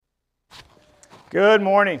Good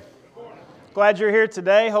morning. Glad you're here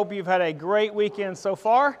today. Hope you've had a great weekend so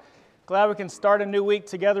far. Glad we can start a new week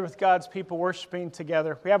together with God's people worshiping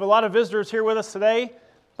together. We have a lot of visitors here with us today.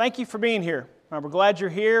 Thank you for being here. We're glad you're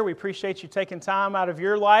here. We appreciate you taking time out of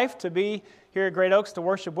your life to be here at Great Oaks to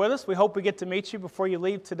worship with us. We hope we get to meet you before you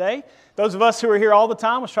leave today. Those of us who are here all the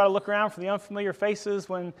time, let's try to look around for the unfamiliar faces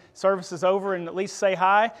when service is over and at least say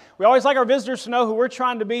hi. We always like our visitors to know who we're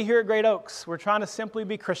trying to be here at Great Oaks. We're trying to simply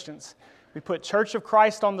be Christians. We put Church of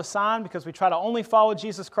Christ on the sign because we try to only follow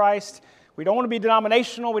Jesus Christ. We don't want to be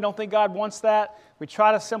denominational. We don't think God wants that. We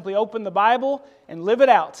try to simply open the Bible and live it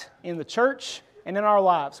out in the church and in our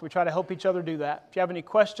lives. We try to help each other do that. If you have any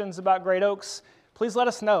questions about Great Oaks, please let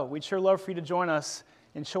us know. We'd sure love for you to join us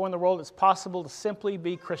in showing the world it's possible to simply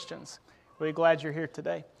be Christians. Really glad you're here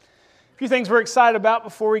today. A few things we're excited about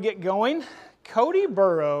before we get going. Cody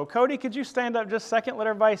Burrow. Cody, could you stand up just a second? Let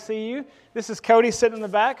everybody see you. This is Cody sitting in the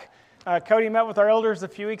back. Cody met with our elders a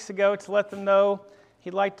few weeks ago to let them know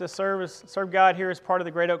he'd like to serve God here as part of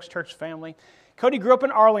the Great Oaks Church family. Cody grew up in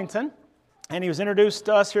Arlington, and he was introduced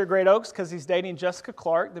to us here at Great Oaks because he's dating Jessica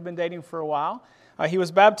Clark. They've been dating for a while. He was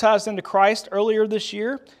baptized into Christ earlier this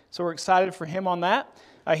year, so we're excited for him on that.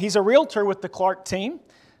 He's a realtor with the Clark team.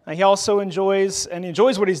 He also enjoys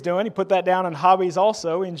what he's doing. He put that down in hobbies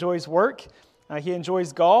also. He enjoys work. He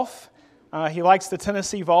enjoys golf. He likes the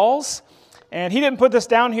Tennessee Vols. And he didn't put this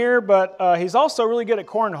down here, but he's also really good at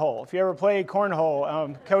cornhole. If you ever play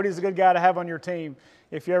cornhole, Cody's a good guy to have on your team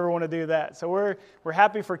if you ever want to do that. So we're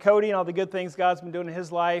happy for Cody and all the good things God's been doing in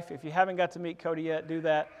his life. If you haven't got to meet Cody yet, do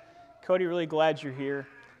that. Cody, really glad you're here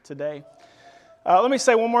today. Let me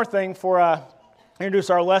say one more thing before I introduce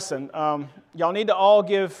our lesson. Y'all need to all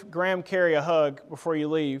give Graham Carey a hug before you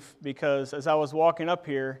leave, because as I was walking up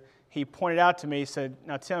here, he pointed out to me, he said,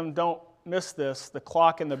 "Now, Tim, don't miss this. The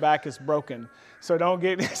clock in the back is broken. So don't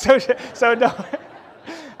get, so don't."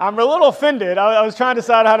 I'm a little offended. I was trying to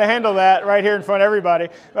decide how to handle that right here in front of everybody.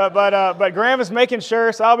 But Graham is making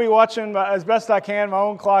sure, so I'll be watching as best I can my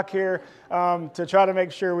own clock here to try to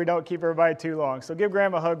make sure we don't keep everybody too long. So give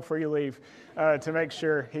Graham a hug before you leave to make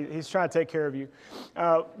sure he's trying to take care of you.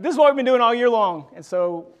 This is what we've been doing all year long. And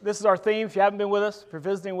so this is our theme. If you haven't been with us, if you're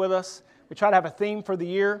visiting with us, we try to have a theme for the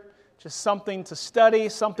year. Just something to study,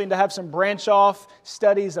 something to have some branch off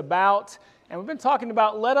studies about. And we've been talking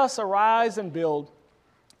about let us arise and build.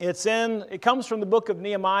 It comes from the book of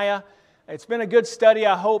Nehemiah. It's been a good study,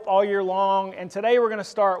 I hope, all year long. And today we're going to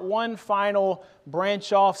start one final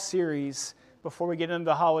branch off series before we get into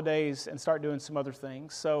the holidays and start doing some other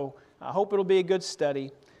things. So I hope it'll be a good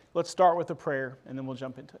study. Let's start with a prayer and then we'll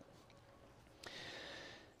jump into it.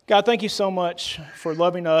 God, thank you so much for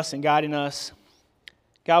loving us and guiding us.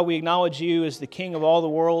 God, we acknowledge you as the King of all the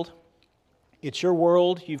world. It's your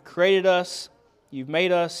world. You've created us. You've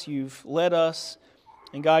made us. You've led us.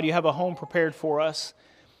 And God, you have a home prepared for us.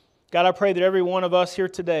 God, I pray that every one of us here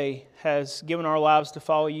today has given our lives to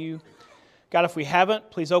follow you. God, if we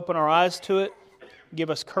haven't, please open our eyes to it.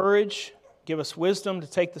 Give us courage. Give us wisdom to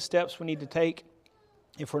take the steps we need to take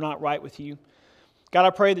if we're not right with you. God,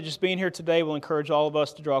 I pray that just being here today will encourage all of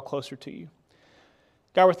us to draw closer to you.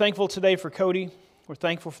 God, we're thankful today for Cody. We're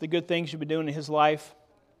thankful for the good things you've been doing in his life.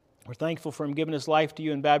 We're thankful for him giving his life to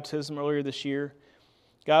you in baptism earlier this year.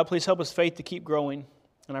 God, please help us faith to keep growing.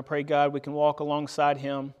 And I pray, God, we can walk alongside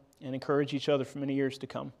him and encourage each other for many years to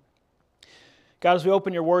come. God, as we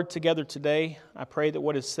open your word together today, I pray that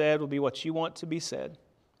what is said will be what you want to be said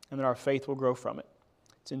and that our faith will grow from it.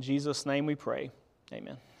 It's in Jesus' name we pray.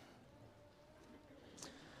 Amen.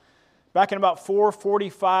 Back in about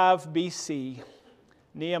 445 BC,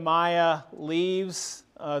 Nehemiah leaves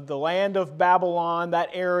the land of Babylon, that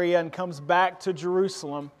area, and comes back to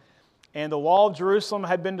Jerusalem. And the wall of Jerusalem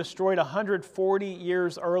had been destroyed 140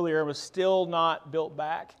 years earlier and was still not built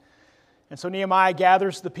back. And so Nehemiah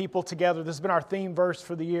gathers the people together. This has been our theme verse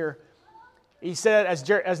for the year. He said,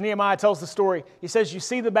 as Nehemiah tells the story, he says, "You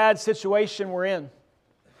see the bad situation we're in,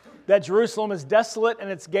 that Jerusalem is desolate and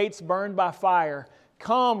its gates burned by fire.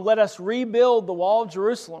 Come, let us rebuild the wall of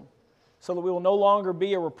Jerusalem, so that we will no longer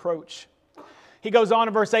be a reproach." He goes on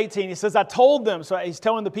in verse 18. He says, "I told them," so he's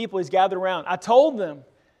telling the people he's gathered around, "I told them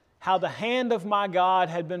how the hand of my God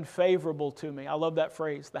had been favorable to me." I love that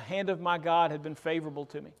phrase. The hand of my God had been favorable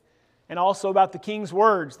to me. And also about the king's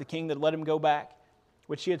words, the king that let him go back,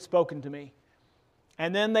 which he had spoken to me.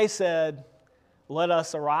 And then they said, "Let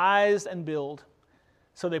us arise and build."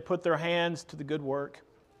 So they put their hands to the good work.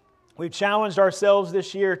 We've challenged ourselves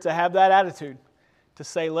this year to have that attitude, to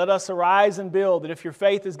say, let us arise and build. That if your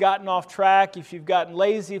faith has gotten off track, if you've gotten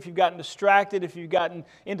lazy, if you've gotten distracted, if you've gotten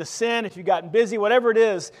into sin, if you've gotten busy, whatever it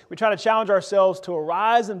is, we try to challenge ourselves to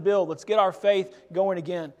arise and build. Let's get our faith going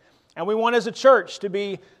again. And we want as a church to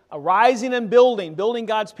be arising and building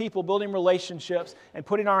God's people, building relationships, and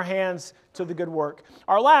putting our hands to the good work.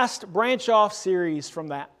 Our last branch-off series from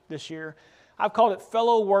that this year, I've called it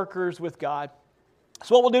Fellow Workers with God.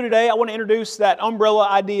 So what we'll do today, I want to introduce that umbrella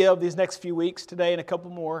idea of these next few weeks, today and a couple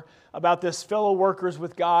more, about this fellow workers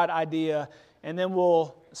with God idea. And then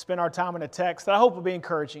we'll spend our time in a text that I hope will be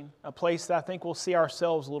encouraging, a place that I think we'll see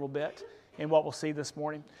ourselves a little bit in what we'll see this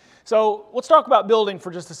morning. So let's talk about building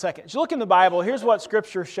for just a second. As you look in the Bible, here's what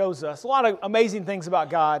Scripture shows us. A lot of amazing things about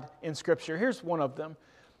God in Scripture. Here's one of them.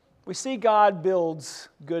 We see God builds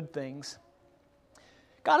good things.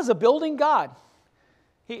 God is a building God.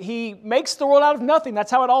 He makes the world out of nothing.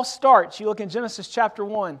 That's how it all starts. You look in Genesis chapter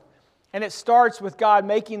 1, and it starts with God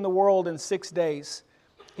making the world in 6 days.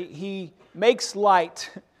 He makes light,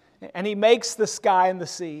 and He makes the sky and the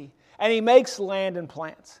sea, and He makes land and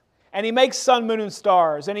plants, and He makes sun, moon, and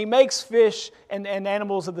stars, and He makes fish and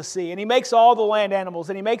animals of the sea, and He makes all the land animals,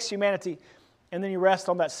 and He makes humanity, and then He rests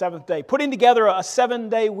on that seventh day, putting together a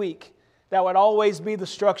 7-day week that would always be the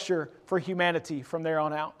structure for humanity from there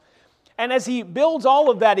on out. And as He builds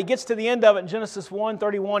all of that, He gets to the end of it in Genesis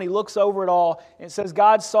 1:31. He looks over it all, and it says,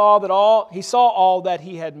 God saw all that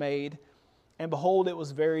He had made, and behold, it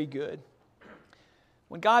was very good.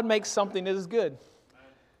 When God makes something, it is good.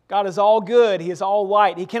 God is all good. He is all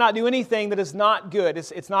light. He cannot do anything that is not good.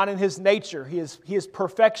 It's not in His nature. He is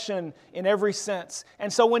perfection in every sense.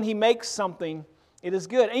 And so when He makes something, it is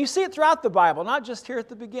good. And you see it throughout the Bible, not just here at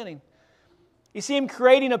the beginning. You see Him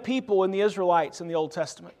creating a people in the Israelites in the Old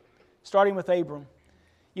Testament, starting with Abram.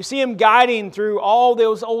 You see Him guiding through all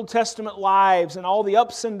those Old Testament lives and all the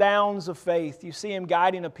ups and downs of faith. You see Him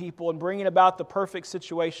guiding a people and bringing about the perfect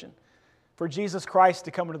situation for Jesus Christ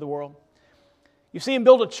to come into the world. You see Him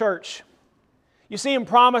build a church. You see Him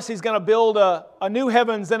promise He's going to build a new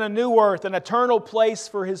heavens and a new earth, an eternal place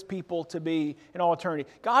for His people to be in all eternity.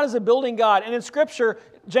 God is a building God. And in Scripture,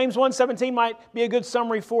 James 1:17 might be a good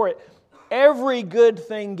summary for it. Every good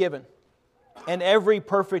thing given and every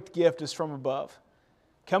perfect gift is from above,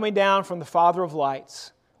 coming down from the Father of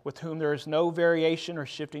lights, with whom there is no variation or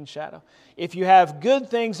shifting shadow. If you have good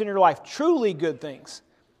things in your life, truly good things,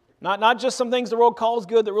 not just some things the world calls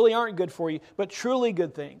good that really aren't good for you, but truly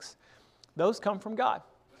good things, those come from God.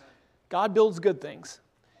 God builds good things.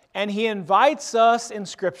 And He invites us in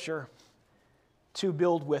Scripture to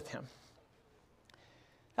build with Him.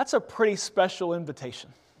 That's a pretty special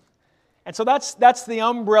invitation. And so that's the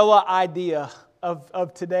umbrella idea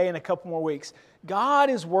of today and a couple more weeks.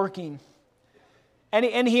 God is working,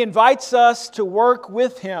 and He invites us to work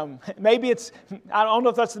with Him. Maybe I don't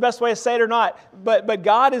know if that's the best way to say it or not, but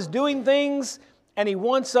God is doing things, and He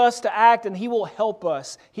wants us to act, and He will help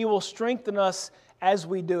us. He will strengthen us as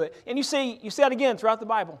we do it. And you see that again throughout the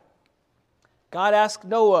Bible. God asked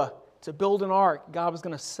Noah to build an ark. God was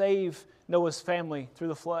going to save Noah's family through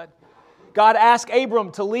the flood. God asked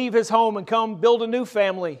Abram to leave his home and come build a new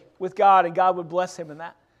family with God, and God would bless him in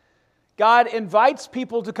that. God invites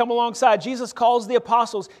people to come alongside. Jesus calls the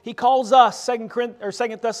apostles. He calls us, 2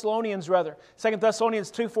 Thessalonians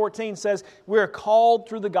 2:14 says, we are called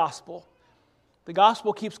through the gospel. The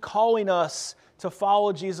gospel keeps calling us to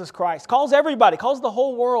follow Jesus Christ. Calls everybody, calls the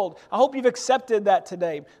whole world. I hope you've accepted that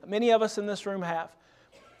today. Many of us in this room have.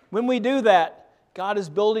 When we do that, God is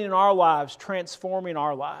building in our lives, transforming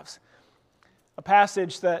our lives. A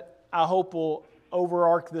passage that I hope will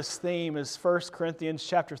overarch this theme is 1 Corinthians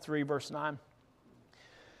chapter 3, verse 9.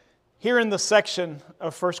 Here in the section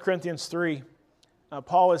of 1 Corinthians 3,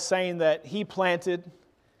 Paul is saying that he planted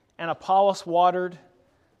and Apollos watered,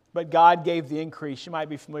 but God gave the increase. You might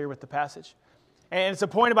be familiar with the passage. And it's a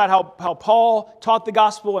point about how Paul taught the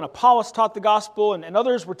gospel and Apollos taught the gospel and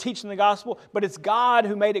others were teaching the gospel, but it's God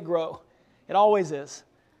who made it grow. It always is.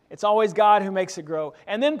 It's always God who makes it grow.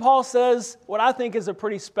 And then Paul says what I think is a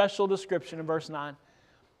pretty special description in verse 9.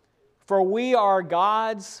 For we are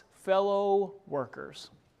God's fellow workers.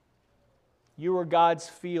 You are God's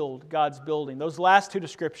field, God's building. Those last two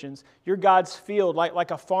descriptions, you're God's field,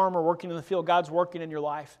 like a farmer working in the field. God's working in your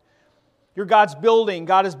life. You're God's building.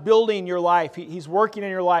 God is building your life. He's working in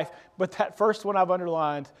your life. But that first one I've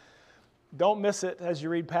underlined, don't miss it as you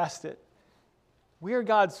read past it. We are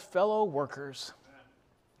God's fellow workers.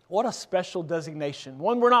 What a special designation.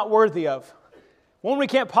 One we're not worthy of. One we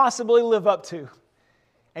can't possibly live up to.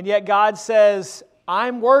 And yet God says,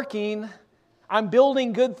 I'm working. I'm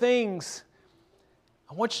building good things.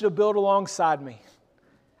 I want you to build alongside me.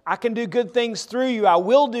 I can do good things through you. I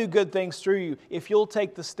will do good things through you if you'll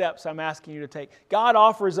take the steps I'm asking you to take. God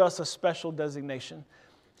offers us a special designation.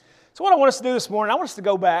 So what I want us to do this morning, I want us to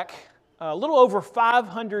go back a little over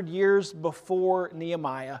 500 years before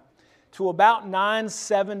Nehemiah to about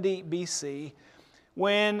 970 BC,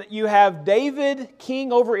 when you have David,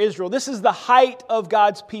 king over Israel. This is the height of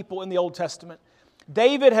God's people in the Old Testament.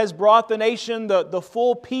 David has brought the nation the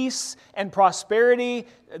full peace and prosperity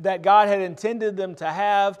that God had intended them to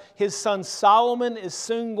have. His son Solomon is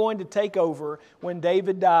soon going to take over when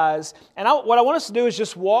David dies. And what I want us to do is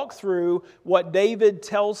just walk through what David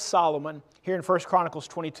tells Solomon here in 1 Chronicles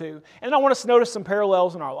 22. And I want us to notice some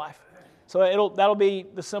parallels in our life. So that'll be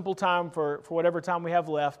the simple time for whatever time we have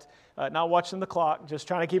left. Not watching the clock, just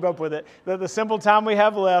trying to keep up with it. The simple time we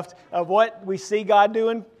have left of what we see God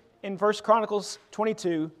doing in 1 Chronicles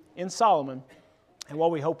 22 in Solomon and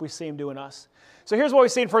what we hope we see Him do in us. So here's what we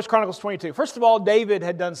see in 1 Chronicles 22. First of all, David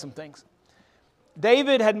had done some things.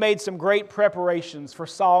 David had made some great preparations for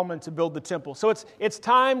Solomon to build the temple. So it's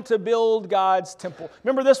time to build God's temple.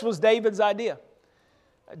 Remember, this was David's idea.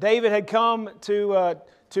 David had come to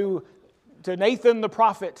Nathan the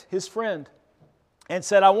prophet, his friend, and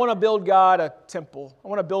said, I want to build God a temple. I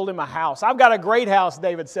want to build Him a house. I've got a great house,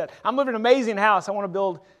 David said. I'm living in an amazing house. I want to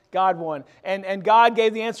build God one. And God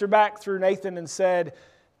gave the answer back through Nathan and said,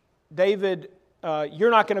 David, you're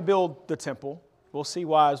not going to build the temple. We'll see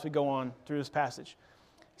why as we go on through this passage.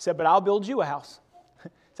 He said, but I'll build you a house.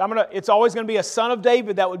 So it's always going to be a son of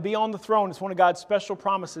David that would be on the throne. It's one of God's special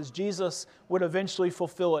promises. Jesus would eventually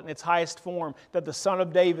fulfill it in its highest form, that the son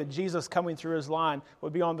of David, Jesus coming through his line,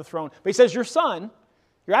 would be on the throne. But he says, your son,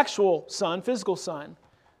 your actual son, physical son,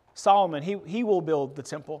 Solomon, he will build the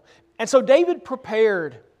temple. And so David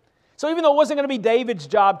prepared. So even though it wasn't going to be David's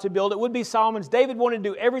job to build, it would be Solomon's. David wanted to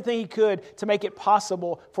do everything he could to make it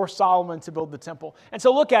possible for Solomon to build the temple. And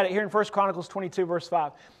so look at it here in 1 Chronicles 22, verse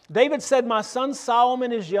 5. David said, my son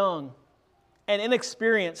Solomon is young and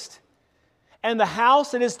inexperienced, and the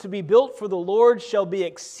house that is to be built for the Lord shall be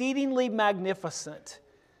exceedingly magnificent,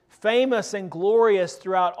 famous and glorious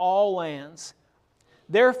throughout all lands.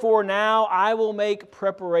 Therefore now I will make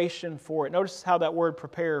preparation for it. Notice how that word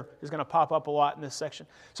prepare is going to pop up a lot in this section.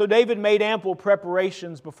 So David made ample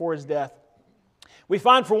preparations before his death. We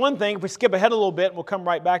find, for one thing, if we skip ahead a little bit, and we'll come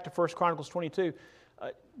right back to 1 Chronicles 22,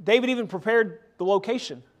 David even prepared the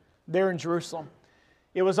location there in Jerusalem.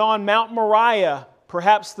 It was on Mount Moriah,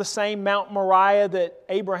 perhaps the same Mount Moriah that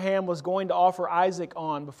Abraham was going to offer Isaac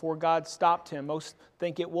on before God stopped him. Most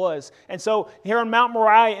think it was. And so here on Mount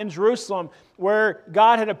Moriah in Jerusalem, where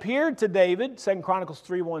God had appeared to David, 2 Chronicles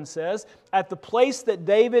 3:1 says, at the place that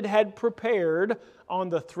David had prepared on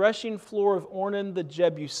the threshing floor of Ornan the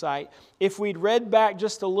Jebusite. If we'd read back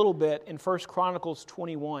just a little bit in 1 Chronicles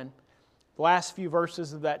 21, the last few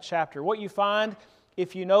verses of that chapter, what you find,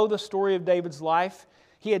 if you know the story of David's life,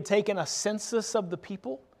 he had taken a census of the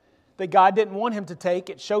people that God didn't want him to take.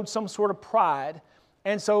 It showed some sort of pride.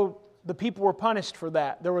 And so the people were punished for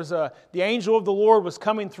that. There was the angel of the Lord was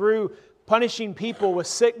coming through, punishing people with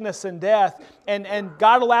sickness and death. And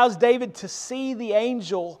God allows David to see the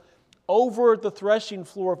angel over the threshing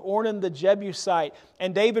floor of Ornan the Jebusite.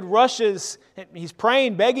 And David rushes, he's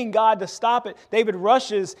praying, begging God to stop it. David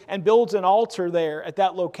rushes and builds an altar there at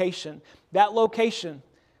that location. That location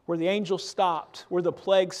where the angel stopped, where the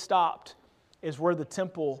plague stopped, is where the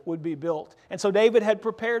temple would be built. And so David had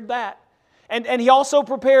prepared that. And he also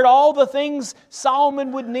prepared all the things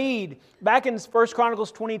Solomon would need. Back in 1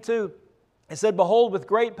 Chronicles 22, it said, behold, with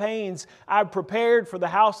great pains I have prepared for the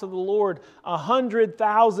house of the Lord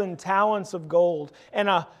 100,000 talents of gold, and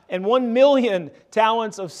 1,000,000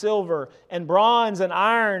 talents of silver, and bronze and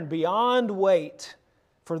iron beyond weight,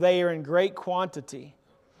 for they are in great quantity.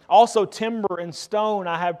 Also timber and stone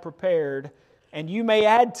I have prepared, and you may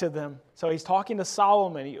add to them. So he's talking to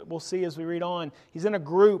Solomon. We'll see as we read on. He's in a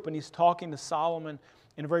group and he's talking to Solomon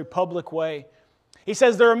in a very public way. He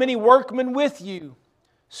says, there are many workmen with you,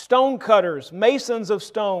 stone cutters, masons of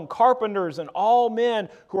stone, carpenters, and all men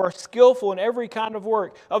who are skillful in every kind of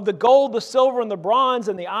work. Of the gold, the silver, and the bronze,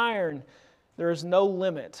 and the iron, there is no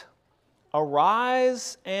limit.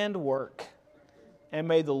 Arise and work, and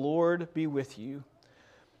may the Lord be with you.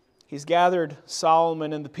 He's gathered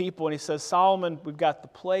Solomon and the people, and he says, Solomon, we've got the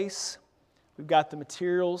place, we've got the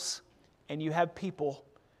materials, and you have people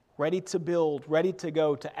ready to build, ready to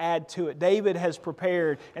go, to add to it. David has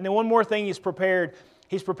prepared. And then one more thing he's prepared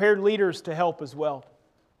leaders to help as well.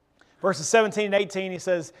 Verses 17 and 18, he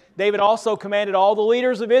says, David also commanded all the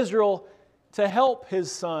leaders of Israel to help his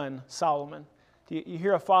son Solomon. You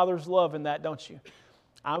hear a father's love in that, don't you?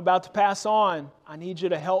 I'm about to pass on. I need you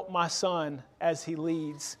to help my son as he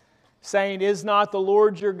leads, saying, is not the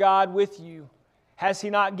Lord your God with you? Has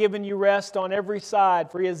He not given you rest on every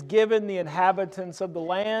side? For He has given the inhabitants of the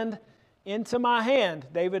land into my hand.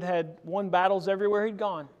 David had won battles everywhere he'd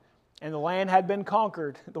gone, and the land had been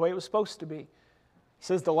conquered the way it was supposed to be. He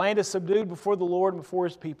says the land is subdued before the Lord and before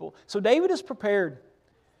His people. So David is prepared.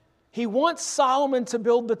 He wants Solomon to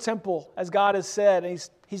build the temple, as God has said, and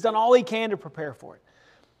he's done all he can to prepare for it.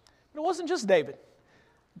 But it wasn't just David.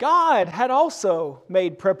 God had also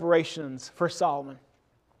made preparations for Solomon.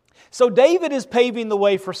 So David is paving the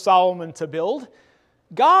way for Solomon to build.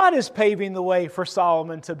 God is paving the way for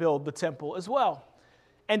Solomon to build the temple as well.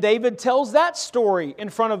 And David tells that story in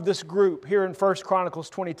front of this group here in 1 Chronicles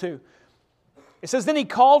 22. It says, then he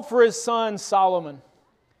called for his son Solomon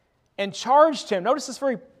and charged him. Notice this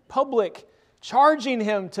very public, charging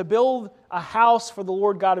him to build a house for the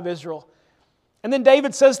Lord God of Israel. And then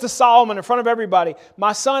David says to Solomon in front of everybody,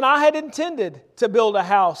 my son, I had intended to build a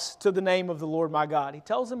house to the name of the Lord my God. He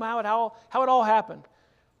tells him how it all happened.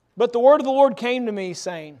 But the word of the Lord came to me,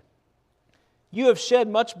 saying, you have shed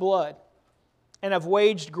much blood and have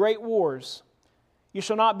waged great wars. You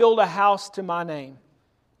shall not build a house to my name,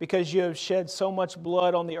 because you have shed so much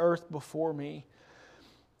blood on the earth before me.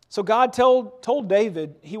 So God told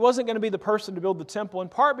David he wasn't going to be the person to build the temple, in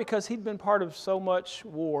part because he'd been part of so much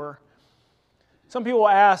war. Some people will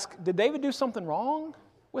ask, did David do something wrong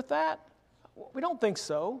with that? We don't think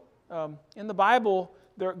so. In the Bible,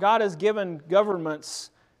 God has given governments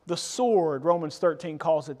the sword, Romans 13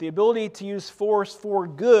 calls it, the ability to use force for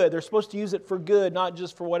good. They're supposed to use it for good, not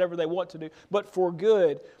just for whatever they want to do, but for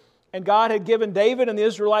good. And God had given David and the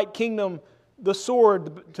Israelite kingdom the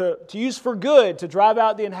sword to use for good, to drive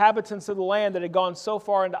out the inhabitants of the land that had gone so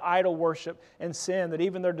far into idol worship and sin that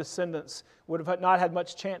even their descendants would have not had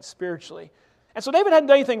much chance spiritually. And so David hadn't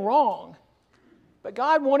done anything wrong. But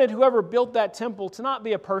God wanted whoever built that temple to not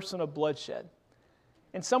be a person of bloodshed.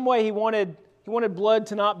 In some way, He wanted blood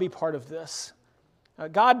to not be part of this.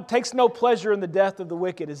 God takes no pleasure in the death of the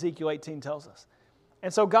wicked, Ezekiel 18 tells us.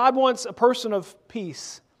 And so God wants a person of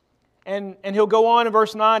peace. And He'll go on in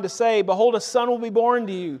verse 9 to say, behold, a son will be born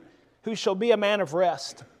to you, who shall be a man of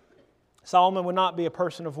rest. Solomon would not be a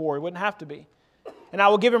person of war. He wouldn't have to be. And I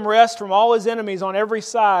will give him rest from all his enemies on every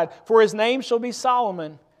side, for his name shall be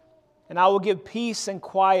Solomon. And I will give peace and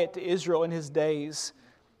quiet to Israel in his days.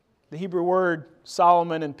 The Hebrew word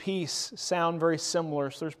Solomon and peace sound very similar,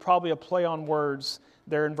 so there's probably a play on words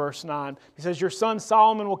there in verse 9. He says, your son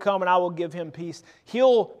Solomon will come and I will give him peace.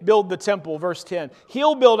 He'll build the temple, verse 10.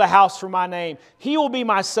 He'll build a house for my name. He will be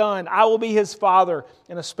my son. I will be his father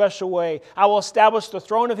in a special way. I will establish the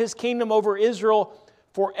throne of his kingdom over Israel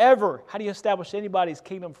forever. How do you establish anybody's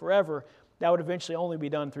kingdom forever? That would eventually only be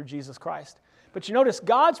done through Jesus Christ. But you notice,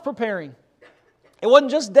 God's preparing. It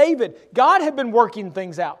wasn't just David. God had been working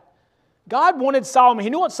things out. God wanted Solomon. He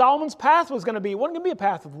knew what Solomon's path was going to be. It wasn't going to be a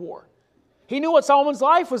path of war. He knew what Solomon's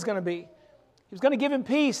life was going to be. He was going to give him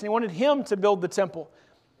peace, and He wanted him to build the temple.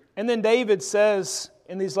 And then David says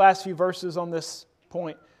in these last few verses on this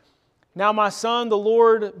point, now my son, the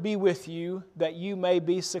Lord be with you, that you may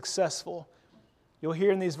be successful. You'll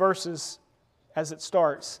hear in these verses as it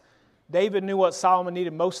starts, David knew what Solomon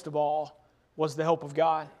needed most of all was the help of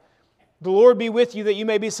God. The Lord be with you that you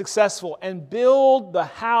may be successful, and build the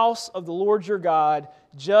house of the Lord your God,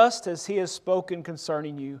 just as He has spoken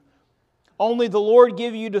concerning you. Only the Lord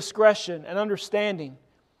give you discretion and understanding,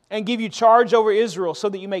 and give you charge over Israel, so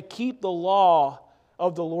that you may keep the law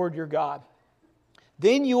of the Lord your God.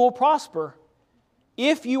 Then you will prosper,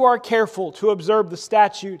 if you are careful to observe the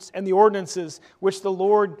statutes and the ordinances which the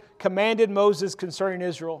Lord commanded Moses concerning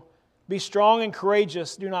Israel. Be strong and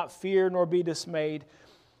courageous, do not fear nor be dismayed.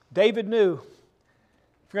 David knew,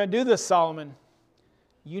 if you're going to do this, Solomon,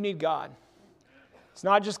 you need God. It's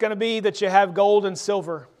not just going to be that you have gold and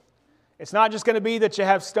silver. It's not just going to be that you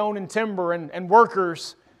have stone and timber and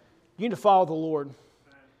workers. You need to follow the Lord.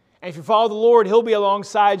 And if you follow the Lord, He'll be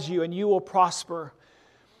alongside you and you will prosper.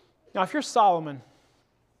 Now, if you're Solomon,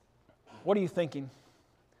 what are you thinking?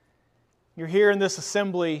 You're here in this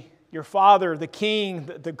assembly, your father, the king,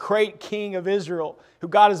 the great king of Israel, who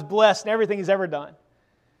God has blessed in everything He's ever done,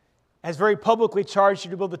 has very publicly charged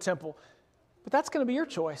you to build the temple. But that's going to be your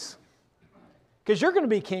choice. Because you're going to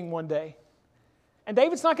be king one day. And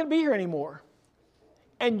David's not going to be here anymore.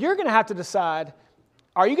 And you're going to have to decide,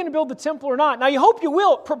 are you going to build the temple or not? Now, you hope you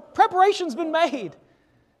will. Preparation's been made.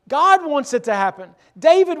 God wants it to happen.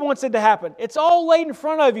 David wants it to happen. It's all laid in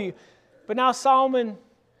front of you. But now, Solomon,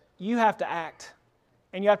 you have to act.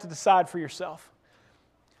 And you have to decide for yourself.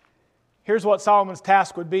 Here's what Solomon's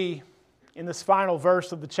task would be in this final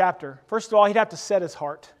verse of the chapter. First of all, he'd have to set his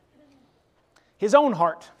heart. His own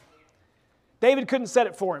heart. David couldn't set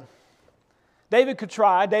it for him. David could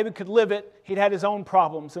try. David could live it. He'd had his own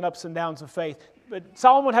problems and ups and downs of faith. But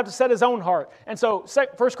Solomon would have to set his own heart. And so 1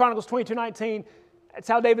 Chronicles 22:19, that's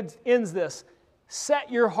how David ends this.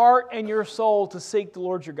 Set your heart and your soul to seek the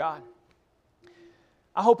Lord your God.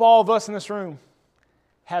 I hope all of us in this room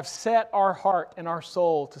have set our heart and our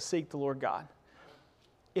soul to seek the Lord God.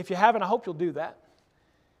 If you haven't, I hope you'll do that.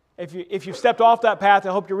 If you've stepped off that path,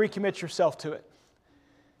 I hope you recommit yourself to it.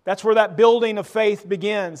 That's where that building of faith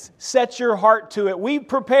begins. Set your heart to it. We've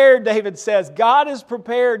prepared, David says. God is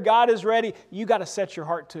prepared. God is ready. You got to set your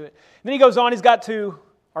heart to it. And then he goes on, he's got to,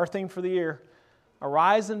 our theme for the year,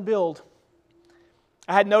 arise and build.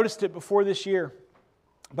 I had noticed it before this year,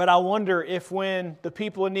 but I wonder if when the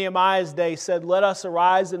people in Nehemiah's day said, let us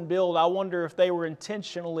arise and build, I wonder if they were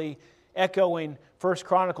intentionally echoing 1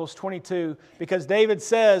 Chronicles 22, because David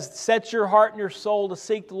says, set your heart and your soul to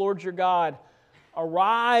seek the Lord your God.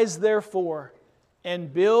 Arise, therefore,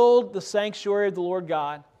 and build the sanctuary of the Lord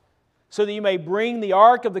God, so that you may bring the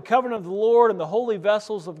ark of the covenant of the Lord and the holy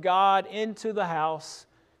vessels of God into the house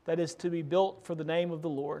that is to be built for the name of the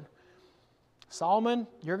Lord. Solomon,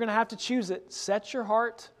 you're going to have to choose it. Set your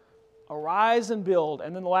heart, arise and build.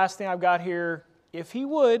 And then the last thing I've got here, if he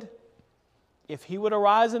would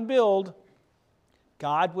arise and build,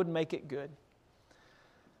 God would make it good.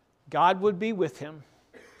 God would be with him.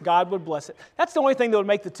 God would bless it. That's the only thing that would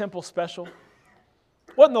make the temple special.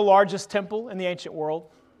 Wasn't the largest temple in the ancient world.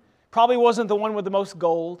 Probably wasn't the one with the most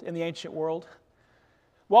gold in the ancient world.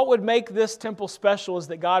 What would make this temple special is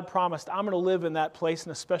that God promised, I'm going to live in that place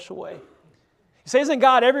in a special way. You say, isn't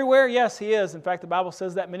God everywhere? Yes, He is. In fact, the Bible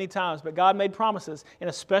says that many times. But God made promises. In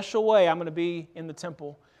a special way, I'm going to be in the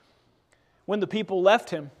temple. When the people left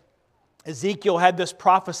Him, Ezekiel had this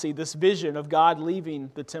prophecy, this vision of God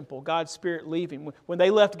leaving the temple, God's Spirit leaving. When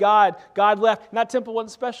they left God, God left, and that temple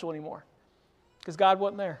wasn't special anymore because God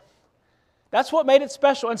wasn't there. That's what made it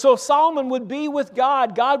special. And so if Solomon would be with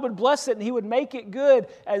God, God would bless it and He would make it good.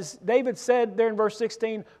 As David said there in verse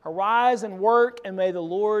 16, arise and work and may the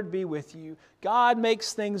Lord be with you. God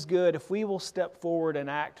makes things good if we will step forward and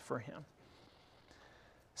act for Him.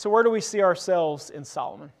 So where do we see ourselves in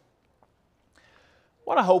Solomon?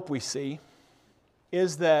 What I hope we see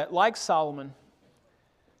is that, like Solomon,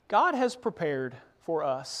 God has prepared for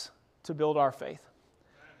us to build our faith.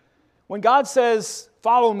 When God says,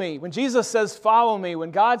 follow me, when Jesus says, follow me,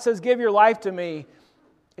 when God says, give your life to me,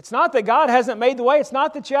 it's not that God hasn't made the way. It's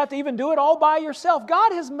not that you have to even do it all by yourself.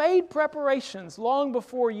 God has made preparations long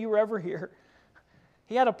before you were ever here.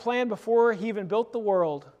 He had a plan before He even built the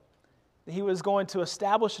world. That He was going to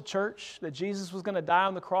establish a church, that Jesus was going to die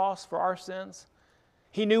on the cross for our sins.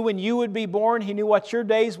 He knew when you would be born. He knew what your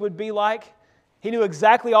days would be like. He knew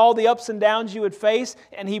exactly all the ups and downs you would face,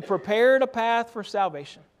 and He prepared a path for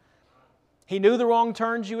salvation. He knew the wrong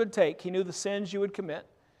turns you would take. He knew the sins you would commit,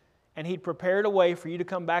 and He'd prepared a way for you to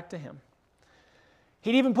come back to Him.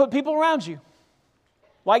 He'd even put people around you,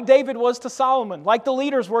 like David was to Solomon, like the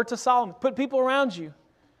leaders were to Solomon. Put people around you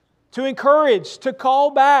to encourage, to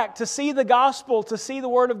call back, to see the gospel, to see the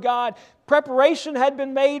Word of God. Preparation had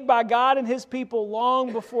been made by God and His people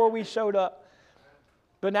long before we showed up.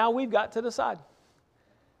 But now we've got to decide.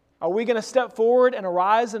 Are we going to step forward and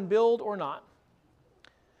arise and build or not?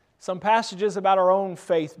 Some passages about our own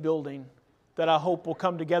faith building that I hope will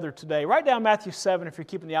come together today. Write down Matthew 7 if you're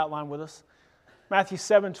keeping the outline with us. Matthew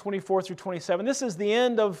 7, 24 through 27. This is the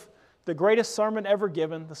end of the greatest sermon ever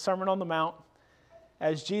given, the Sermon on the Mount,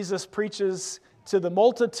 as Jesus preaches to the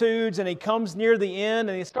multitudes and He comes near the end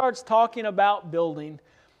and He starts talking about building.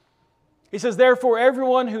 He says, therefore,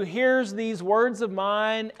 everyone who hears these words of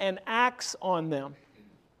mine and acts on them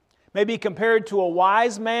may be compared to a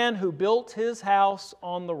wise man who built his house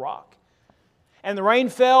on the rock. And the rain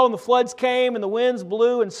fell, and the floods came, and the winds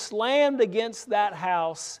blew and slammed against that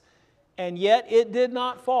house, and yet it did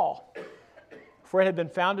not fall, for it had been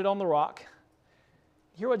founded on the rock.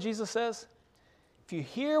 Hear what Jesus says? If you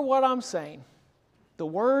hear what I'm saying, the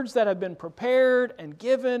words that have been prepared and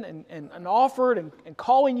given and offered and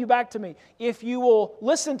calling you back to me, if you will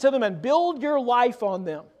listen to them and build your life on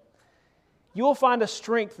them, you will find a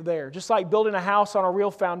strength there, just like building a house on a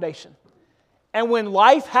real foundation. And when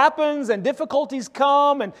life happens and difficulties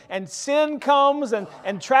come and sin comes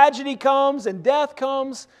and tragedy comes and death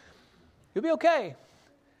comes, you'll be okay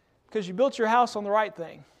because you built your house on the right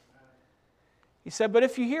thing. He said, but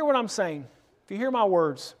if you hear what I'm saying, if you hear my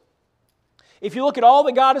words, if you look at all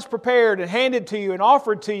that God has prepared and handed to you and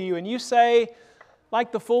offered to you and you say,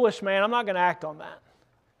 like the foolish man, I'm not going to act on that.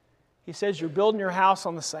 He says you're building your house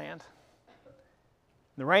on the sand.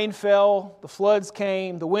 The rain fell, the floods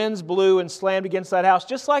came, the winds blew and slammed against that house,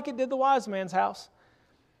 just like it did the wise man's house.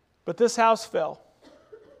 But this house fell,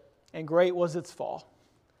 and great was its fall,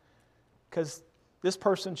 because this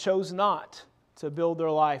person chose not to build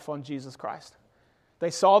their life on Jesus Christ.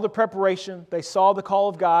 They saw the preparation, they saw the call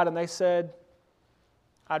of God, and they said,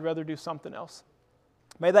 I'd rather do something else.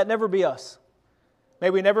 May that never be us. May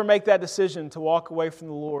we never make that decision to walk away from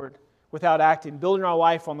the Lord without acting, building our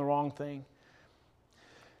life on the wrong thing.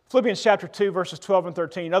 Philippians chapter 2, verses 12 and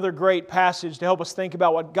 13, another great passage to help us think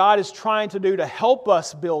about what God is trying to do to help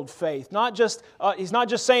us build faith. He's not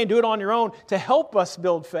just saying do it on your own, to help us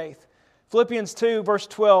build faith. Philippians 2, verse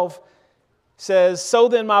 12 says, So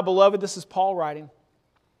then, my beloved, this is Paul writing,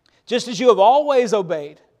 just as you have always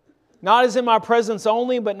obeyed, not as in my presence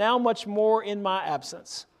only, but now much more in my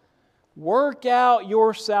absence. Work out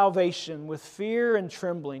your salvation with fear and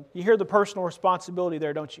trembling. You hear the personal responsibility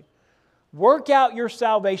there, don't you? Work out your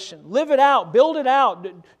salvation. Live it out. Build it out.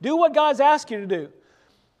 Do what God's asked you to do.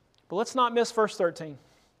 But let's not miss verse 13.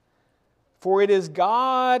 For it is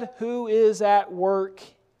God who is at work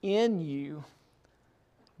in you,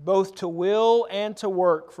 both to will and to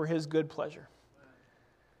work for His good pleasure.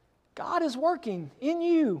 God is working in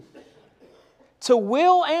you. To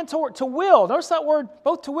will and to work. To will. Notice that word,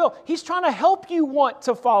 both to will. He's trying to help you want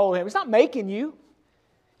to follow Him. He's not making you.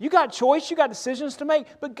 You got choice, you got decisions to make,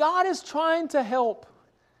 but God is trying to help.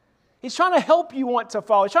 He's trying to help you want to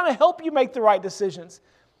follow. He's trying to help you make the right decisions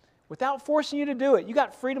without forcing you to do it. You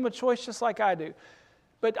got freedom of choice just like I do.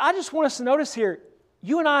 But I just want us to notice here,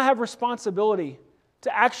 you and I have responsibility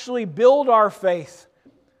to actually build our faith.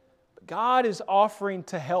 But God is offering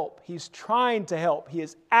to help. He's trying to help. He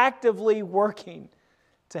is actively working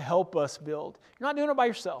to help us build. You're not doing it by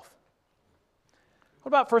yourself. What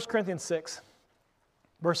about 1 Corinthians 6?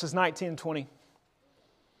 Verses 19 and 20.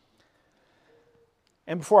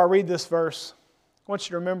 And before I read this verse, I want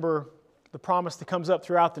you to remember the promise that comes up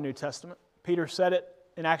throughout the New Testament. Peter said it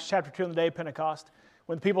in Acts chapter 2 on the day of Pentecost.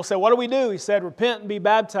 When the people said, what do we do? He said, repent and be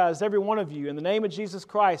baptized, every one of you, in the name of Jesus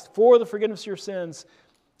Christ, for the forgiveness of your sins,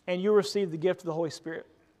 and you'll receive the gift of the Holy Spirit.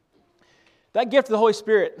 That gift of the Holy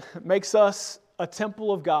Spirit makes us a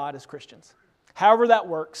temple of God as Christians. However that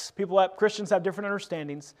works, Christians have different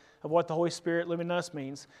understandings of what the Holy Spirit living in us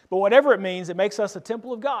means. But whatever it means, it makes us a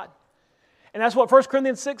temple of God. And that's what 1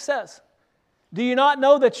 Corinthians 6 says. Do you not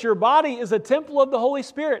know that your body is a temple of the Holy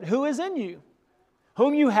Spirit who is in you,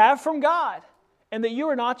 whom you have from God, and that you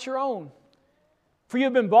are not your own? For you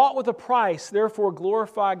have been bought with a price, therefore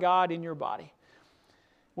glorify God in your body.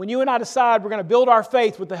 When you and I decide we're going to build our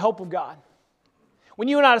faith with the help of God, when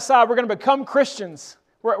you and I decide we're going to become Christians,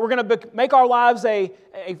 we're going to make our lives a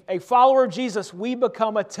follower of Jesus, we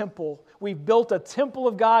become a temple. We've built a temple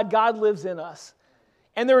of God. God lives in us.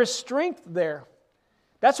 And there is strength there.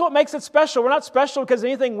 That's what makes it special. We're not special because of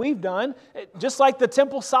anything we've done. Just like the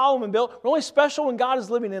temple Solomon built, we're only special when God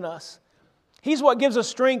is living in us. He's what gives us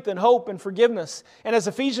strength and hope and forgiveness. And as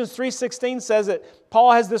Ephesians 3:16 says it,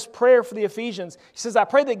 Paul has this prayer for the Ephesians. He says, I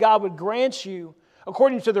pray that God would grant you,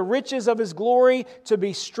 according to the riches of His glory, to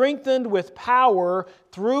be strengthened with power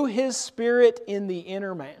through His Spirit in the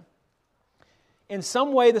inner man. In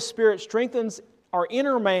some way, the Spirit strengthens our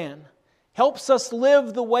inner man, helps us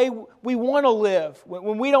live the way we want to live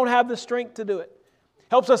when we don't have the strength to do it.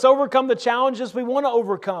 Helps us overcome the challenges we want to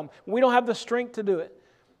overcome when we don't have the strength to do it.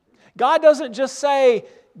 God doesn't just say,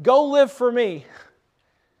 go live for me.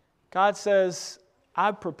 God says,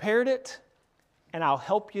 I've prepared it and I'll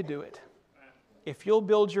help you do it. If you'll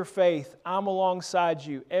build your faith, I'm alongside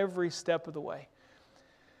you every step of the way.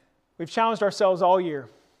 We've challenged ourselves all year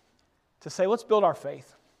to say, let's build our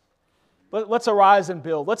faith. Let's arise and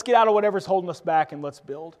build. Let's get out of whatever's holding us back and let's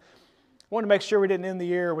build. I want to make sure we didn't end the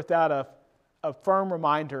year without a firm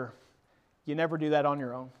reminder. You never do that on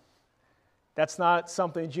your own. That's not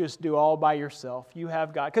something you just do all by yourself. You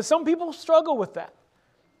have God. Because some people struggle with that.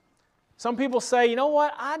 Some people say, you know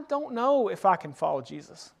what? I don't know if I can follow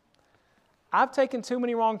Jesus. I've taken too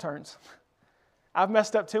many wrong turns. I've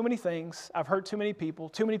messed up too many things. I've hurt too many people.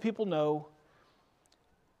 Too many people know.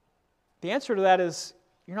 The answer to that is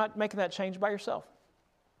you're not making that change by yourself.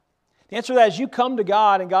 The answer to that is you come to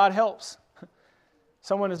God and God helps.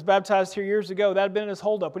 Someone was baptized here years ago. That had been his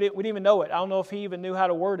holdup. We didn't even know it. I don't know if he even knew how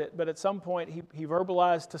to word it, but at some point he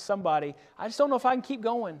verbalized to somebody, I just don't know if I can keep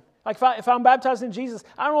going. Like if I'm baptized in Jesus,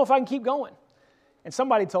 I don't know if I can keep going. And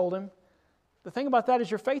somebody told him, the thing about that is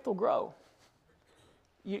your faith will grow.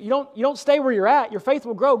 You don't stay where you're at. Your faith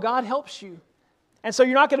will grow. God helps you. And so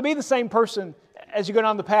you're not going to be the same person as you go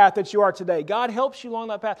down the path that you are today. God helps you along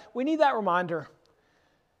that path. We need that reminder.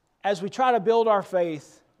 As we try to build our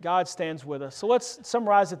faith, God stands with us. So let's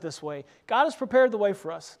summarize it this way. God has prepared the way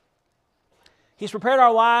for us. He's prepared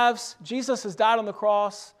our lives. Jesus has died on the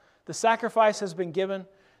cross. The sacrifice has been given.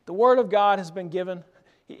 The Word of God has been given.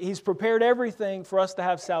 He's prepared everything for us to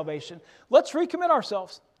have salvation. Let's recommit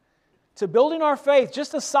ourselves to building our faith,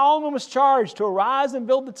 just as Solomon was charged to arise and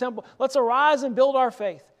build the temple. Let's arise and build our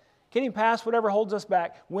faith, getting past whatever holds us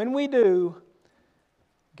back. When we do,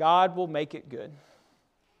 God will make it good.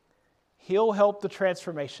 He'll help the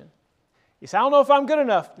transformation. You say, I don't know if I'm good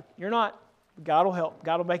enough. You're not. God will help.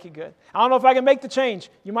 God will make it good. I don't know if I can make the change.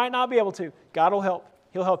 You might not be able to. God will help.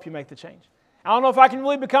 He'll help you make the change. I don't know if I can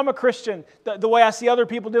really become a Christian the way I see other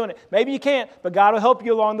people doing it. Maybe you can't, but God will help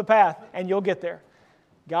you along the path, and you'll get there.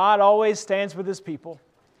 God always stands with His people.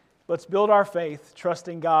 Let's build our faith,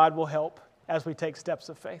 trusting God will help as we take steps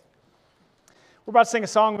of faith. We're about to sing a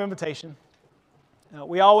song of invitation.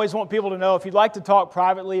 We always want people to know if you'd like to talk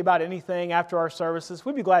privately about anything after our services,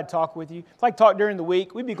 we'd be glad to talk with you. If you'd like to talk during the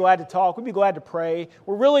week, we'd be glad to talk. We'd be glad to pray.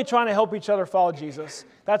 We're really trying to help each other follow Jesus.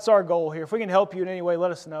 That's our goal here. If we can help you in any way,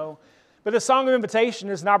 let us know. But the song of invitation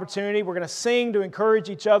is an opportunity. We're going to sing to encourage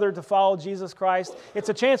each other to follow Jesus Christ. It's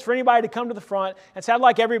a chance for anybody to come to the front and say, I'd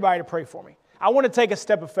like everybody to pray for me. I want to take a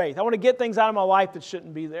step of faith. I want to get things out of my life that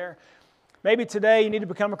shouldn't be there. Maybe today you need to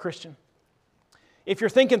become a Christian. If you're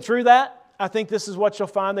thinking through that, I think this is what you'll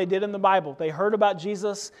find they did in the Bible. They heard about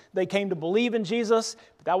Jesus. They came to believe in Jesus.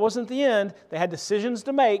 But that wasn't the end. They had decisions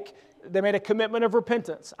to make. They made a commitment of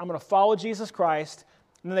repentance. I'm going to follow Jesus Christ.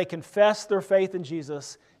 And then they confessed their faith in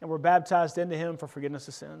Jesus and were baptized into Him for forgiveness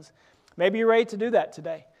of sins. Maybe you're ready to do that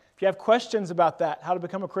today. If you have questions about that, how to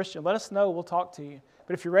become a Christian, let us know. We'll talk to you.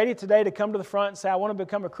 But if you're ready today to come to the front and say, I want to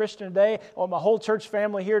become a Christian today, I want my whole church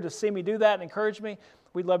family here to see me do that and encourage me,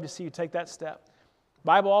 we'd love to see you take that step. The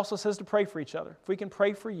Bible also says to pray for each other. If we can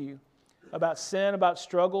pray for you about sin, about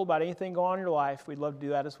struggle, about anything going on in your life, we'd love to do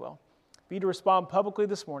that as well. If you need to respond publicly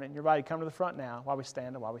this morning, you're invited to come to the front now while we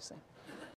stand and while we sing.